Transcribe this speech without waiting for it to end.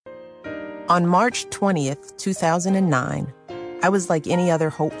On March 20th, 2009, I was like any other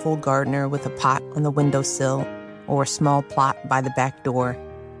hopeful gardener with a pot on the windowsill or a small plot by the back door.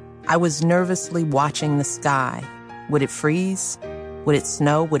 I was nervously watching the sky. Would it freeze? Would it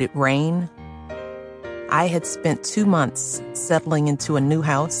snow? Would it rain? I had spent 2 months settling into a new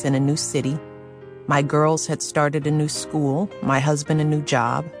house in a new city. My girls had started a new school, my husband a new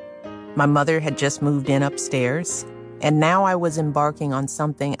job. My mother had just moved in upstairs, and now I was embarking on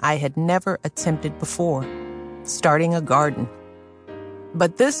something I had never attempted before, starting a garden.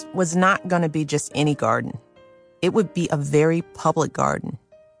 But this was not going to be just any garden. It would be a very public garden.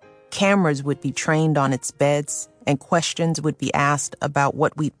 Cameras would be trained on its beds, and questions would be asked about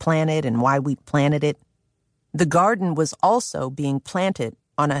what we'd planted and why we'd planted it. The garden was also being planted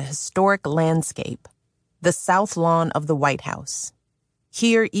on a historic landscape, the south lawn of the White House.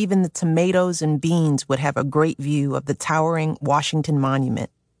 Here, even the tomatoes and beans would have a great view of the towering Washington Monument.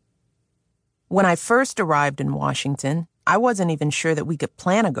 When I first arrived in Washington, I wasn't even sure that we could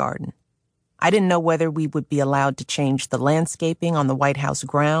plant a garden. I didn't know whether we would be allowed to change the landscaping on the White House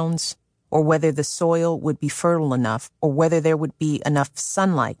grounds, or whether the soil would be fertile enough, or whether there would be enough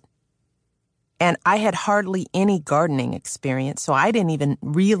sunlight. And I had hardly any gardening experience, so I didn't even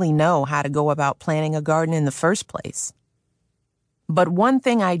really know how to go about planting a garden in the first place. But one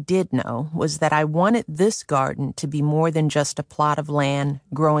thing I did know was that I wanted this garden to be more than just a plot of land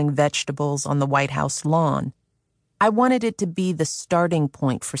growing vegetables on the White House lawn. I wanted it to be the starting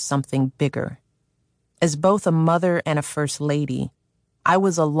point for something bigger. As both a mother and a first lady, I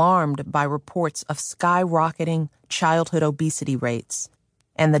was alarmed by reports of skyrocketing childhood obesity rates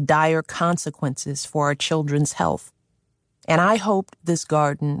and the dire consequences for our children's health. And I hoped this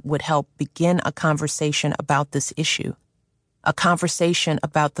garden would help begin a conversation about this issue. A conversation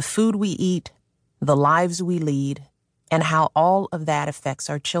about the food we eat, the lives we lead, and how all of that affects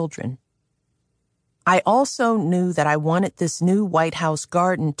our children. I also knew that I wanted this new White House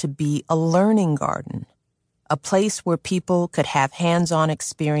garden to be a learning garden, a place where people could have hands-on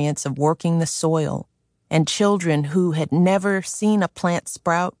experience of working the soil, and children who had never seen a plant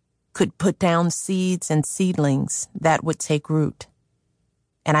sprout could put down seeds and seedlings that would take root.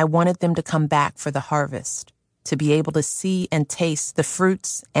 And I wanted them to come back for the harvest, to be able to see and taste the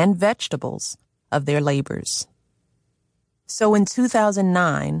fruits and vegetables of their labors. So in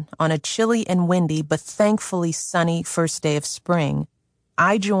 2009, on a chilly and windy but thankfully sunny first day of spring,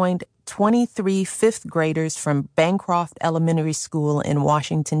 I joined 23 fifth graders from Bancroft Elementary School in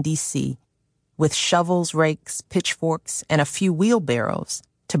Washington, D.C., with shovels, rakes, pitchforks, and a few wheelbarrows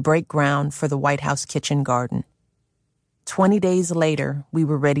to break ground for the White House kitchen garden. 20 days later, we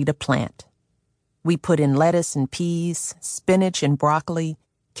were ready to plant. We put in lettuce and peas, spinach and broccoli,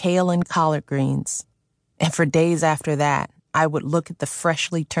 kale and collard greens. And for days after that, I would look at the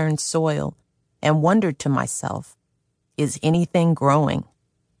freshly turned soil and wonder to myself, is anything growing?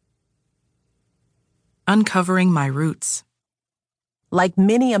 Uncovering my roots. Like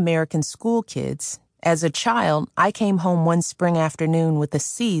many American school kids, as a child, I came home one spring afternoon with a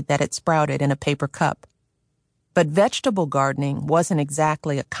seed that had sprouted in a paper cup. But vegetable gardening wasn't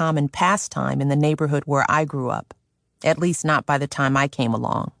exactly a common pastime in the neighborhood where I grew up, at least not by the time I came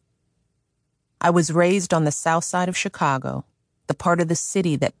along. I was raised on the south side of Chicago, the part of the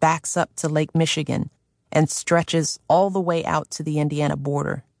city that backs up to Lake Michigan and stretches all the way out to the Indiana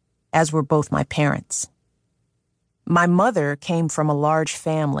border, as were both my parents. My mother came from a large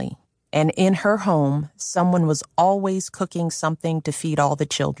family, and in her home, someone was always cooking something to feed all the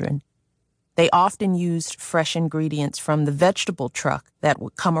children. They often used fresh ingredients from the vegetable truck that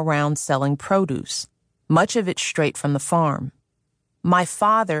would come around selling produce, much of it straight from the farm. My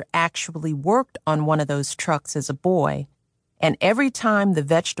father actually worked on one of those trucks as a boy, and every time the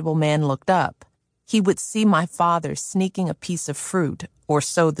vegetable man looked up, he would see my father sneaking a piece of fruit, or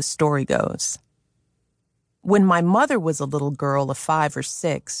so the story goes. When my mother was a little girl of 5 or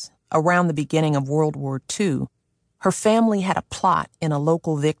 6, around the beginning of World War II, her family had a plot in a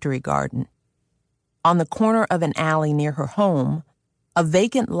local victory garden. On the corner of an alley near her home, a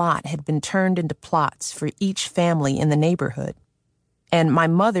vacant lot had been turned into plots for each family in the neighborhood, and my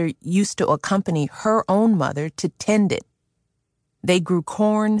mother used to accompany her own mother to tend it. They grew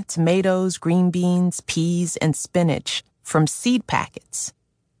corn, tomatoes, green beans, peas, and spinach from seed packets,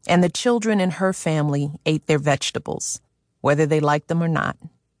 and the children in her family ate their vegetables, whether they liked them or not.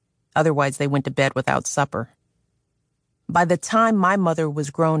 Otherwise, they went to bed without supper. By the time my mother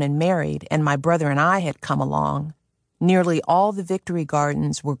was grown and married and my brother and I had come along, nearly all the victory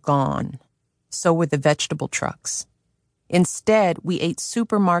gardens were gone. So were the vegetable trucks. Instead, we ate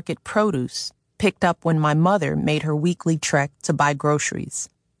supermarket produce picked up when my mother made her weekly trek to buy groceries.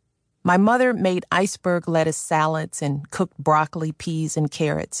 My mother made iceberg lettuce salads and cooked broccoli, peas, and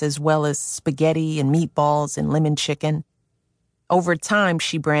carrots, as well as spaghetti and meatballs and lemon chicken. Over time,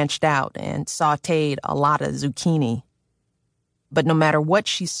 she branched out and sautéed a lot of zucchini. But no matter what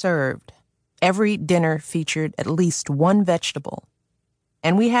she served, every dinner featured at least one vegetable.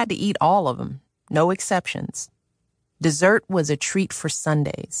 And we had to eat all of them, no exceptions. Dessert was a treat for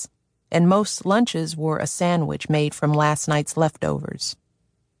Sundays, and most lunches were a sandwich made from last night's leftovers.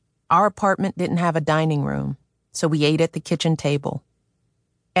 Our apartment didn't have a dining room, so we ate at the kitchen table.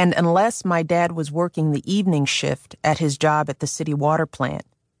 And unless my dad was working the evening shift at his job at the city water plant,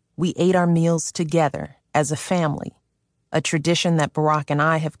 we ate our meals together as a family, a tradition that Barack and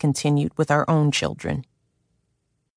I have continued with our own children.